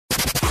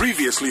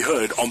Previously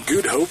heard on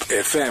Good Hope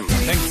FM.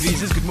 Thanks,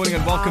 Jesus. Good morning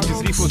and welcome to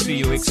 343,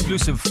 your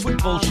exclusive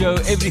football show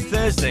every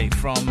Thursday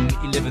from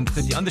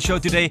 11:30. On the show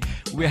today,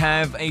 we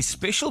have a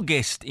special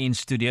guest in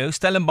studio.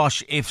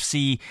 Stellenbosch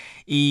FC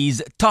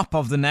is top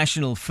of the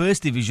National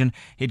First Division.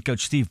 Head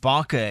coach Steve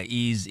Barker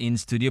is in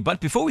studio. But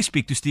before we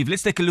speak to Steve,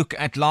 let's take a look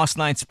at last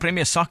night's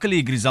Premier Soccer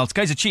League results.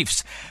 Kaizer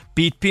Chiefs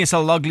beat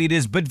PSL log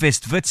leaders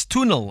Bidvest Wits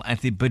 2-0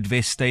 at the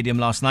Bidvest Stadium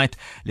last night.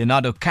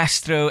 Leonardo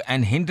Castro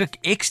and Hendrik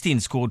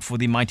Ekstein scored for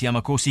the mighty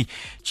Amakosi.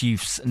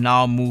 Chiefs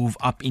now move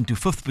up into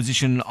 5th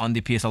position on the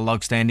PSL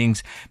log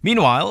standings.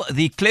 Meanwhile,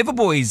 the Clever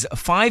Boys'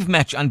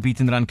 5-match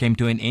unbeaten run came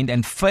to an end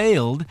and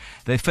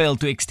They failed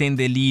to extend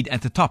their lead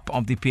at the top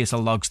of the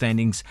PSL log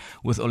standings,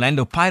 with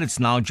Orlando Pirates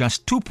now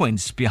just 2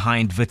 points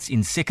behind Wits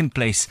in 2nd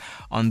place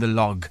on the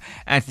log.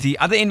 At the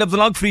other end of the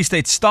log, Free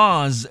State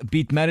Stars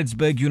beat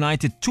Maritzburg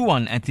United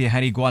 2-1 at the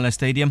Harry Gwala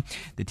Stadium.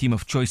 The team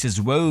of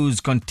choice's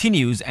woes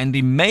continues and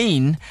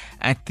remain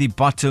at the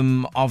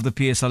bottom of the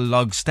PSL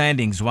log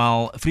standings,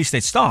 while Free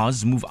State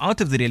Stars move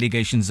out of the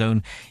relegation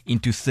zone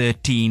into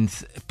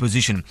 13th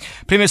position.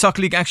 Premier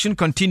Soccer League action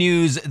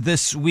continues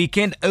this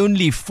weekend.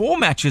 Only 4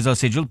 matches are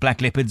scheduled.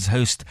 Black Leopards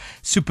host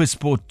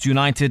SuperSport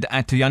United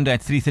at Toyanda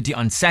at 3:30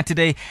 on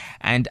Saturday,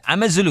 and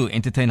AmaZulu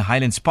entertain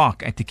Highlands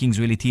Park at the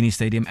Kingsway Tini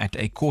Stadium at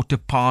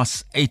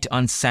 8:15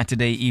 on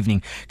Saturday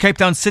evening. Cape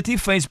Town City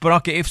face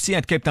Baraka FC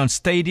at Cape Town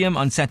Stadium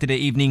on Saturday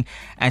evening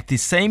at the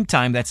same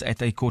time. That's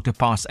at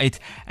 8:15,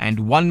 and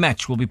one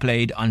match will be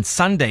played on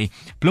Sunday.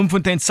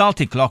 Bloemfontein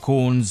Celtic lock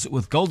horns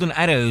with Golden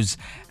Arrows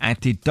at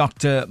the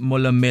Dr.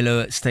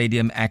 Molamelo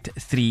Stadium at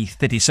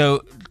 3:30.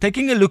 So,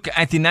 taking a look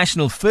at the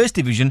National First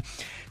Division,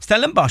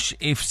 Stellenbosch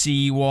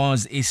FC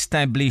was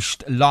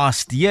established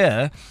last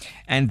year,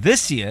 and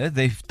this year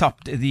they've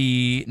topped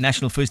the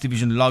National First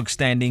Division log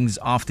standings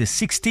after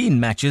 16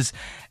 matches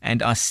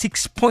and are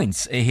 6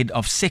 points ahead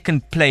of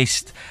 2nd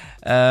placed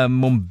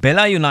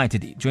Mbombela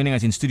United. Joining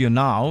us in studio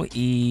now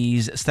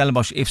is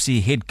Stellenbosch FC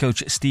head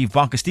coach Steve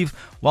Barker. Steve,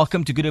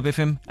 welcome to Good Hope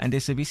FM and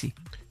SABC.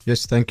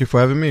 Yes, thank you for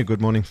having me.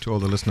 Good morning to all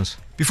the listeners.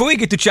 Before we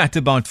get to chat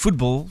about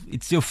football,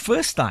 it's your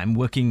first time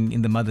working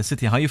in the mother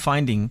city. How are you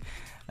finding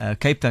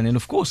Cape Town? And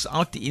of course,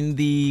 out in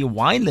the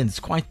winelands,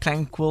 quite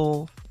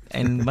tranquil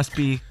and must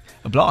be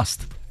a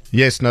blast.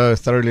 Yes, no,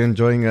 thoroughly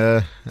enjoying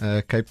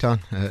Cape Town,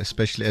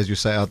 especially as you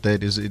say out there.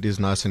 It is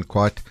nice and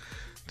quiet.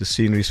 The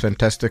scenery is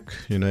fantastic.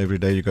 You know, every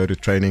day you go to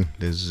training,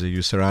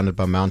 you're surrounded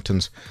by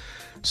mountains.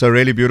 So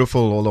really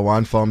beautiful, all the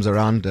wine farms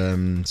around.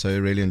 So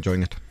really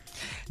enjoying it.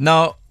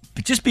 Now,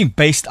 just being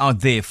based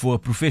out there for a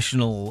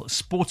professional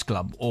sports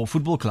club or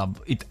football club,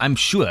 I'm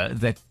sure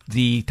that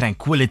the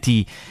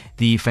tranquility,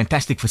 the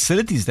fantastic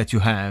facilities that you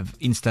have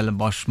in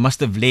Stellenbosch must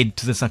have led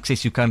to the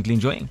success you're currently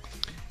enjoying.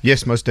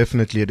 Yes, most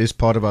definitely. It is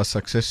part of our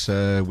success.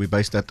 We're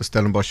based at the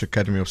Stellenbosch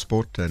Academy of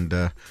Sport, and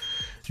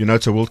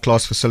it's a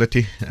world-class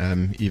facility.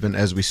 Even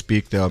as we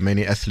speak, there are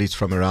many athletes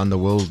from around the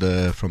world,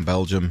 from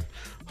Belgium,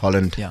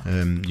 Holland,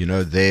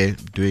 they're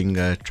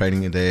doing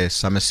training in their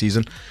summer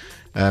season.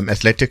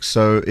 Athletics,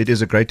 so it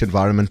is a great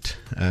environment.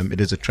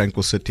 It is a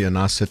tranquil city, a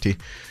nice city.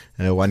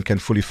 One can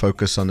fully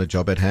focus on the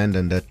job at hand,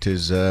 and that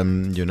is,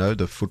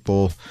 the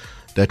football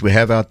that we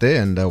have out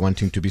there, and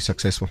wanting to be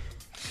successful.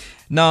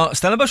 Now,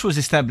 Stellenbosch was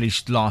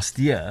established last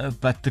year,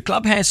 but the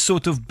club has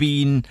sort of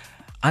been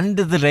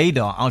under the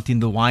radar out in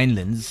the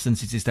winelands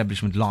since its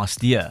establishment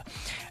last year.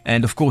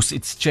 And of course,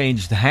 it's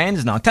changed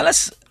hands now. Tell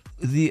us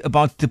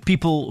about the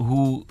people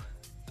who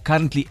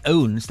currently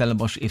own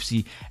Stellenbosch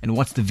FC and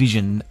what's the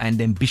vision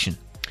and ambition?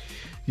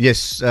 Yes,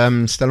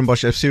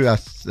 Stellenbosch FC,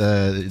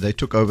 they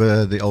took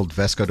over the old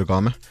Vasco da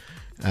Gama,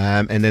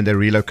 and then they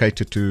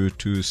relocated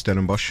to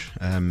Stellenbosch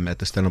at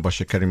the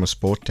Stellenbosch Academy of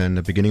Sport. And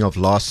the beginning of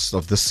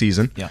this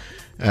season,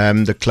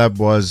 the club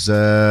was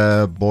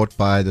bought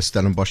by the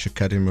Stellenbosch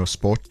Academy of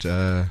Sport,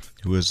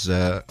 who was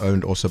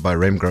owned also by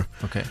Remgro.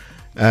 Okay.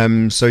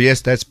 So yes,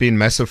 that's been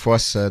massive for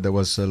us. There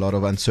was a lot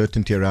of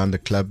uncertainty around the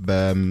club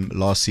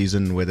last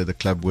season, whether the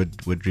club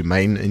would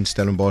remain in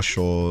Stellenbosch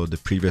or the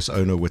previous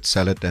owner would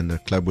sell it and the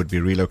club would be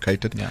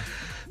relocated. Yeah.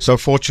 So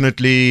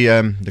fortunately,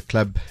 the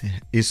club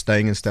is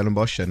staying in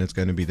Stellenbosch and it's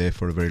going to be there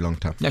for a very long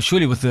time. Now,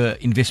 surely with the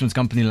investments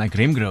company like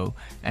Remgro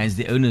as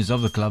the owners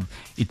of the club,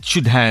 it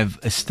should have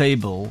a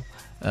stable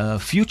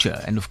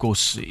future, and of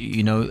course,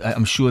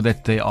 I'm sure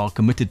that they are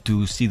committed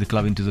to see the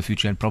club into the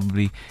future, and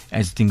probably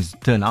as things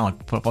turn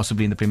out,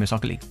 possibly in the Premier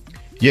Soccer League.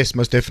 Yes,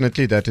 most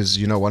definitely. That is,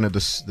 one of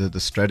the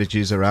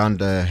strategies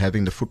around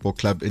having the football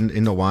club in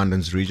the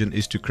Winelands region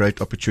is to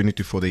create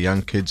opportunity for the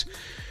young kids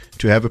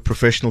to have a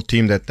professional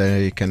team that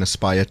they can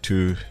aspire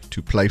to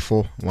play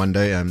for one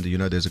day. And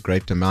there's a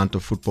great amount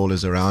of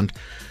footballers around.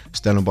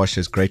 Stellenbosch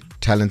has great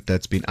talent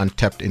that's been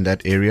untapped in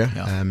that area.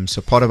 Yeah.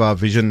 So part of our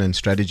vision and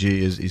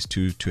strategy is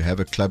to have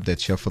a club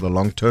that's here for the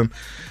long term,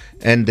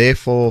 and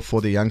therefore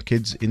for the young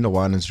kids in the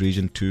Winelands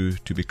region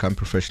to become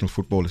professional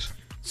footballers.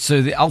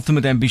 So the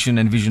ultimate ambition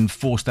and vision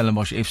for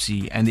Stellenbosch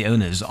FC and the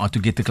owners are to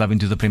get the club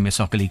into the Premier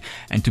Soccer League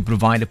and to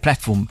provide a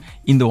platform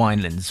in the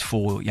Winelands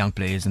for young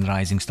players and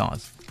rising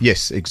stars.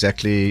 Yes,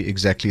 exactly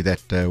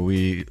that.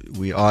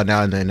 We are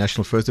now in the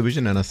National First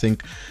Division, and I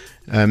think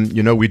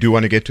we do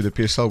want to get to the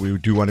PSL. We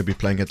do want to be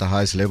playing at the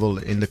highest level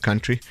in the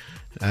country,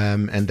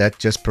 and that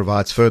just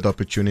provides further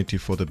opportunity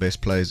for the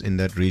best players in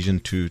that region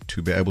to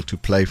be able to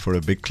play for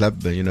a big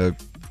club.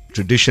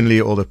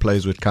 Traditionally all the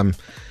players would come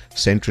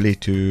centrally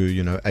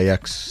to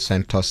Ajax,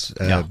 Santos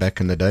back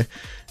in the day,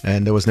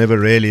 and there was never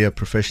really a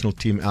professional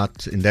team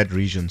out in that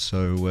region.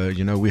 So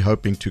we're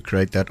hoping to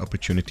create that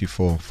opportunity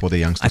for the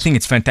youngsters. I think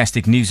it's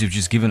fantastic news you've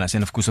just given us,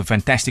 and of course a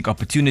fantastic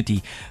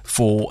opportunity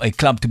for a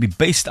club to be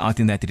based out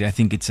in that area. I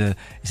think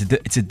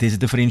there's a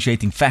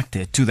differentiating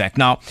factor to that.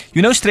 Now,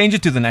 you're no stranger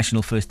to the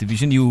National First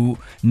Division. You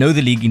know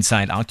the league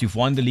inside out. You've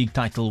won the league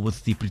title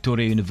with the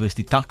Pretoria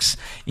University TUKS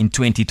in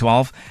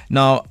 2012.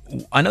 Now,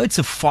 I know it's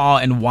a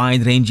far and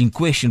wide-ranging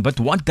question, but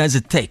what does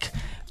it take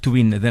to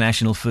win the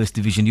National First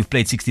Division? You've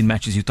played 16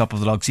 matches, you're top of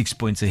the log, 6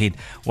 points ahead.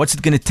 What's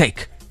it going to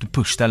take to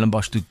push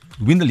Stellenbosch to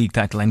win the league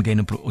title and gain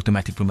an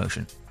automatic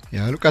promotion?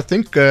 Yeah, look, I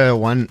think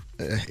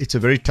it's a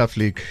very tough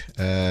league.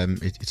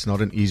 It's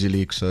not an easy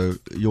league, so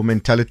your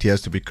mentality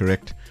has to be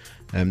correct.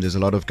 There's a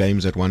lot of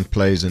games that one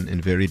plays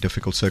in very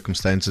difficult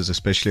circumstances,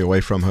 especially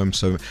away from home.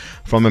 So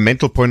from a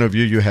mental point of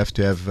view, you have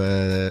to have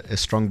a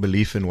strong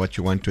belief in what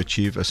you want to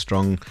achieve, a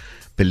strong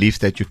belief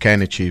that you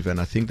can achieve, and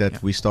I think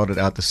that we started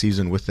out the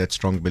season with that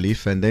strong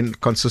belief, and then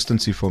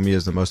consistency for me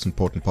is the most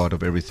important part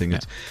of everything.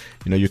 It's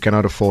you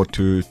cannot afford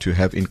to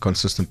have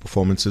inconsistent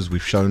performances.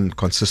 We've shown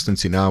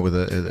consistency now with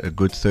a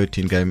good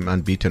 13-game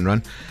unbeaten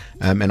run,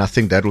 and I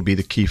think that will be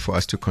the key for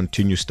us to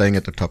continue staying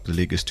at the top of the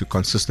league, is to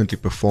consistently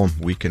perform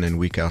week in and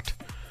week out.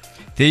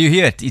 There you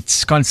hear it.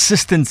 It's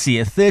consistency.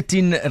 A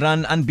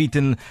 13-run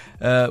unbeaten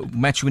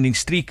match-winning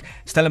streak.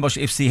 Stellenbosch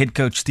FC head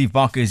coach Steve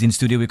Barker is in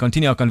studio. We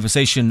continue our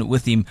conversation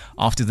with him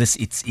after this.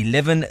 It's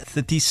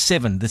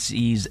 11:37. This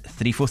is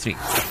 343.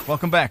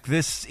 Welcome back.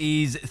 This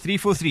is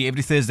 343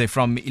 every Thursday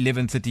from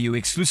 11:30. Your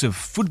exclusive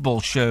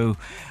football show.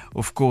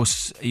 Of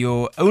course,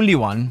 your only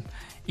one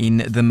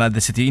in the mother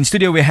city. In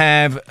studio we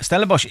have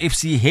Stellenbosch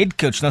FC head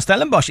coach. Now,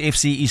 Stellenbosch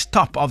FC is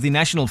top of the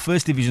National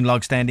First Division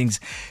log standings,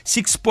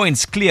 6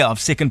 points clear of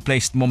second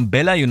placed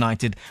Mbombela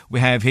United.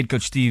 We have head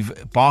coach Steve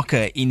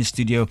Barker in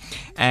studio,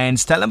 and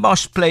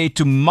Stellenbosch play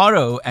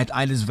tomorrow at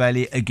Ida's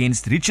Valley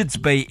against Richards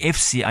Bay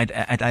FC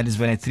at Ida's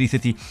Valley at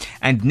 3:30,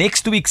 and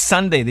next week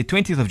Sunday the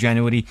 20th of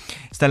January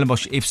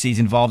Stellenbosch FC is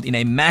involved in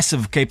a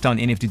massive Cape Town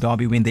NFD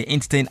derby when they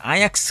entertain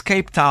Ajax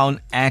Cape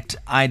Town at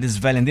Ida's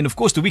Valley. And then of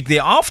course the week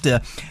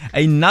thereafter,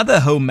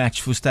 another home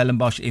match for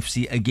Stellenbosch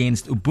FC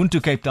against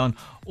Ubuntu Cape Town,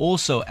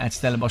 also at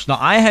Stellenbosch. Now,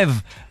 I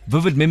have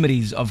vivid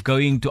memories of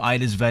going to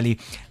Ida's Valley.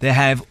 They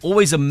have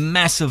always a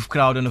massive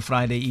crowd on a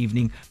Friday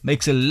evening,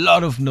 makes a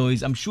lot of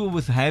noise. I'm sure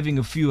with having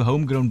a few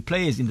homegrown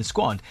players in the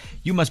squad,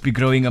 you must be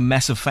growing a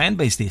massive fan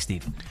base there,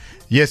 Steve.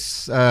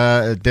 Yes,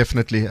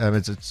 definitely.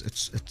 It's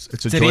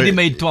a joy.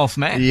 Ready-made 12th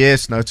man.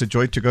 Yes, no, it's a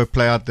joy to go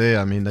play out there.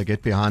 I mean, they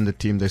get behind the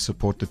team, they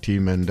support the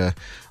team, and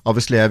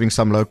obviously having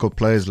some local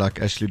players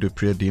like Ashley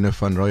Dupree, Dina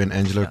van Roy, and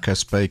Angelo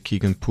Caspe,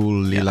 Keegan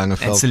Poole, Lee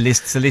Langeveld. And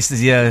Celeste is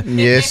here.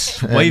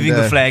 Yes, waving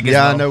the flag as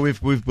well. Yeah, no,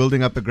 we've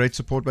building up a great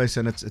support base,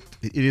 and it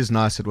is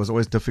nice. It was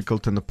always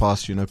difficult in the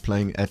past,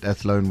 playing at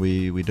Athlone.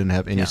 We didn't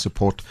have any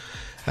support.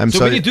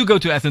 So when you do go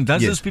to Athlone,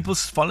 does those people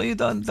follow you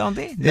down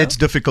there? No? It's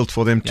difficult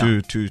for them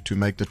to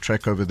make the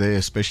trek over there,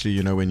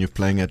 especially when you're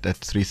playing at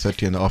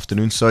 3:30 in the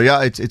afternoon. So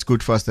yeah, it's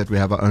good for us that we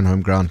have our own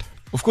home ground.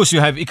 Of course, you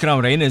have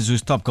Ikram Reyners,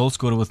 who's top goal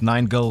scorer with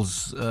 9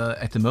 goals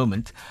at the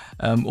moment,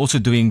 also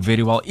doing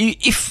very well.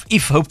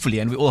 If hopefully,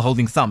 and we're all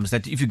holding thumbs,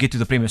 that if you get to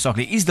the Premier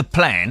Soccer League, is the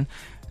plan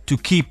to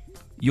keep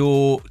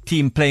your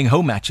team playing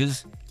home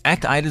matches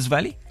at Ida's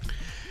Valley?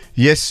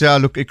 Yes,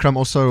 look, Ikram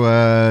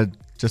also,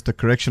 just a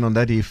correction on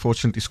that, he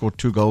fortunately scored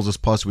 2 goals this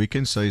past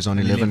weekend, so he's on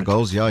 11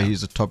 goals. Yeah,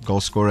 he's a top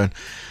goal scorer. And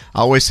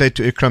I always say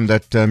to Ikram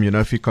that,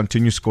 if he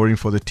continues scoring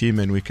for the team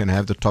and we can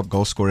have the top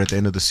goal scorer at the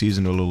end of the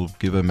season, it will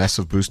give a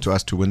massive boost to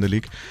us to win the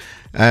league.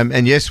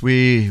 And yes,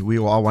 we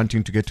are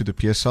wanting to get to the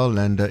PSL,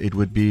 and it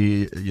would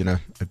be,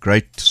 a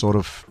great sort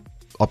of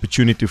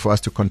opportunity for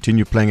us to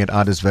continue playing at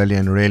Ida's Valley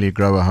and really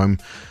grow a home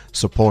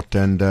support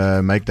and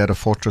make that a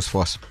fortress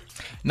for us.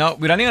 Now,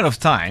 we're running out of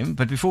time,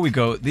 but before we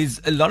go,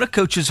 there's a lot of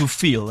coaches who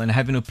feel and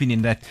have an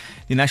opinion that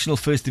the National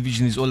First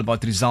Division is all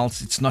about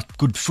results. It's not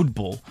good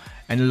football.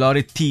 And a lot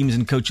of teams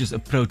and coaches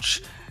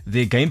approach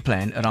their game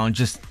plan around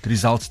just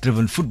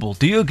results-driven football.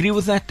 Do you agree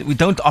with that? We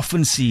don't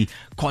often see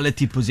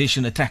quality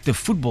possession, attractive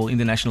football in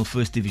the National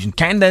First Division.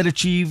 Can that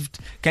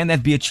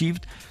be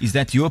achieved? Is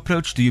that your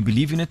approach? Do you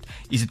believe in it?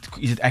 Is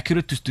it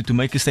accurate to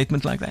make a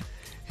statement like that?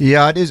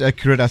 Yeah, it is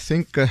accurate. I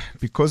think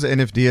because the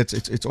NFD,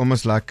 it's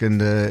almost like in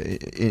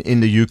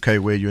the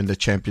UK where you're in the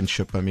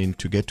championship. I mean,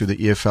 to get to the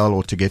EFL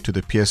or to get to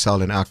the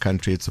PSL in our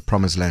country, it's a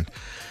promised land.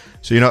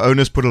 So,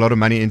 owners put a lot of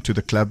money into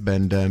the club,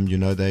 and,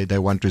 they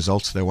want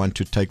results. They want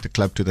to take the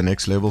club to the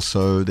next level.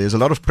 So there's a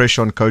lot of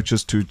pressure on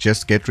coaches to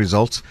just get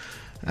results.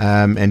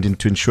 and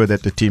to ensure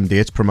that the team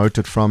gets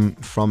promoted from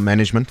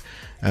management.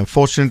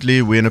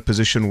 Fortunately, we're in a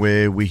position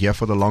where we're here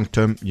for the long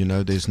term.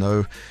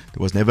 There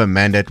was never a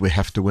mandate we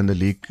have to win the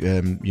league.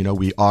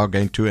 We are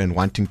going to and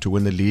wanting to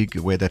win the league,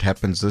 where that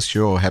happens this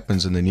year or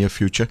happens in the near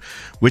future,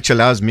 which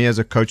allows me as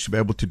a coach to be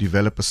able to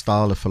develop a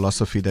style, a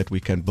philosophy that we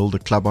can build a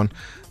club on,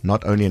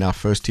 not only in our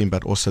first team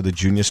but also the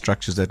junior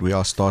structures that we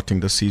are starting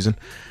this season.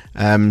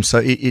 So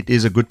it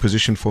is a good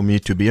position for me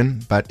to be in,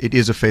 but it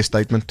is a fair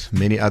statement.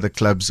 Many other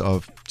clubs are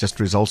just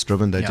results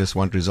driven. They just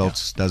want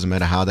results. Doesn't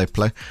matter how they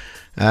play.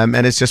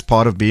 And it's just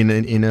part of being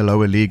in a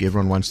lower league.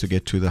 Everyone wants to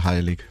get to the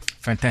higher league.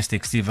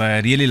 Fantastic, Steve. I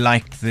really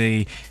liked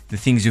the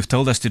things you've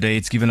told us today.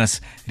 It's given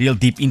us real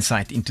deep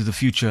insight into the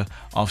future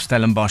of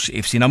Stellenbosch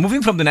FC. Now,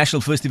 moving from the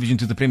National First Division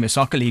to the Premier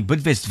Soccer League,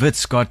 Bidvest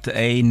Wits got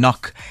a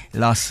knock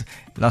last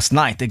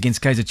night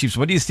against Kaizer Chiefs.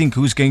 What do you think?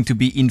 Who's going to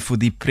be in for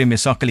the Premier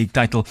Soccer League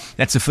title?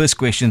 That's the first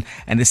question.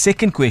 And the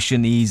second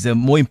question is a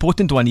more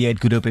important one here at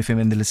Good Hope FM,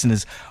 and the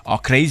listeners are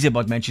crazy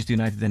about Manchester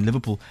United and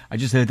Liverpool. I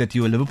just heard that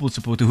you're a Liverpool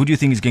supporter. Who do you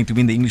think is going to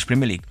win the English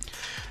Premier League?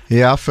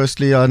 Yeah,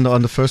 firstly, on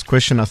the first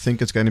question, I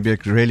think it's going to be a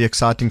really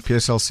exciting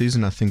PSL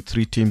season. I think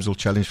 3 teams will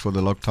challenge for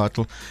the log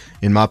title.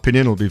 In my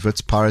opinion, it will be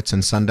Wits, Pirates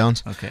and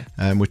Sundowns,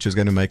 which is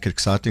going to make it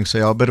exciting.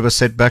 So, a bit of a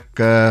setback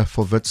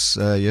for Wits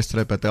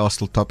yesterday, but they are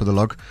still top of the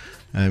log.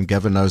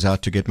 Gavin knows how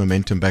to get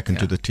momentum back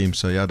into the team.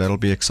 So, that'll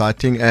be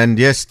exciting. And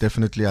yes,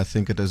 definitely, I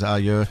think it is our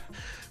year.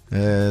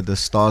 The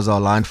stars are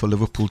aligned for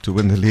Liverpool to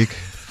win the league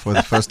for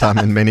the first time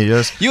in many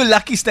years. You're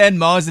lucky Stan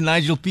Mars and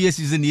Nigel Pearce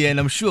is in here, and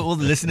I'm sure all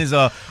the listeners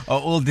are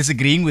all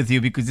disagreeing with you,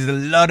 because there's a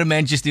lot of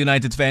Manchester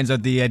United fans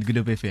out there at Good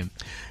Hope FM.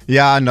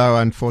 Yeah, I know.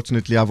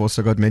 Unfortunately, I've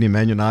also got many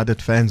Man United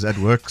fans at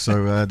work,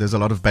 so there's a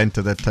lot of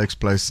banter that takes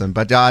place.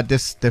 But yeah, I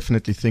just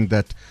definitely think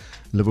that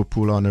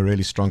Liverpool are in a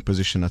really strong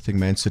position. I think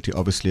Man City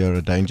obviously are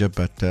a danger,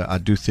 but I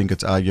do think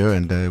it's our year,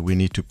 and we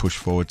need to push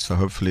forward. So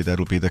hopefully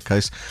that'll be the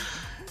case.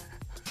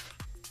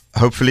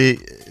 Hopefully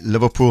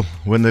Liverpool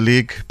win the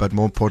league, but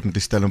more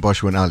importantly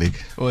Stellenbosch win our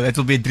league. Oh, that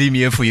will be a dream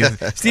year for you.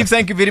 Steve,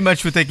 thank you very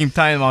much for taking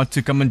time out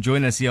to come and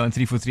join us here on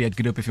 343 at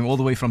Good Hope FM, all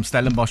the way from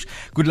Stellenbosch.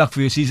 Good luck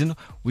for your season.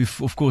 We're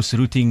of course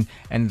rooting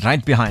and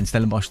right behind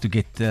Stellenbosch to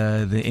get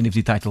the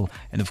NFD title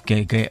and of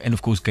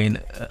course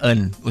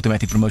earn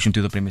automatic promotion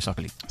to the Premier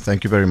Soccer League.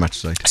 Thank you very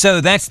much, Zaid.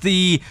 So that's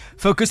the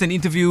focus and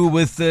interview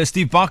with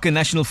Steve Parker,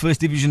 National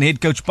First Division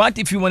head coach. But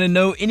if you want to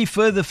know any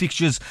further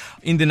fixtures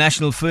in the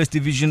National First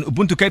Division,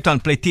 Ubuntu Cape Town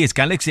play TS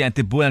Galaxy at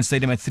the Boland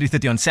Stadium at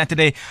 3:30 on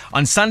Saturday.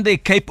 On Sunday,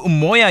 Cape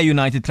Umoya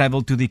United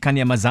travel to the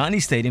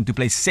Kanyamazani Stadium to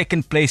play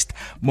second-placed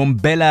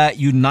Mbombela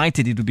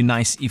United. It would be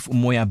nice if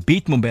Umoya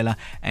beat Mbombela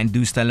and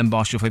do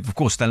Stellenbosch. Of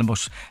course,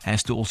 Stellenbosch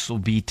has to also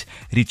beat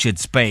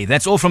Richards Bay.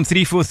 That's all from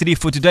 343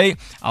 for today.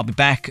 I'll be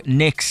back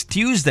next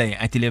Tuesday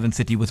at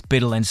 11:30 with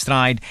Pedal and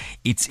Stride.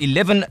 It's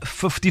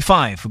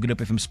 11:55 for Good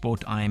Hope FM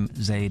Sport. I'm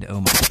Zaid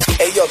Omar.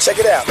 Hey, yo, check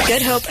it out.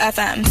 Good Hope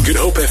FM.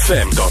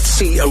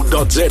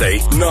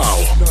 GoodHopeFM.co.za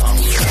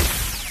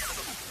now.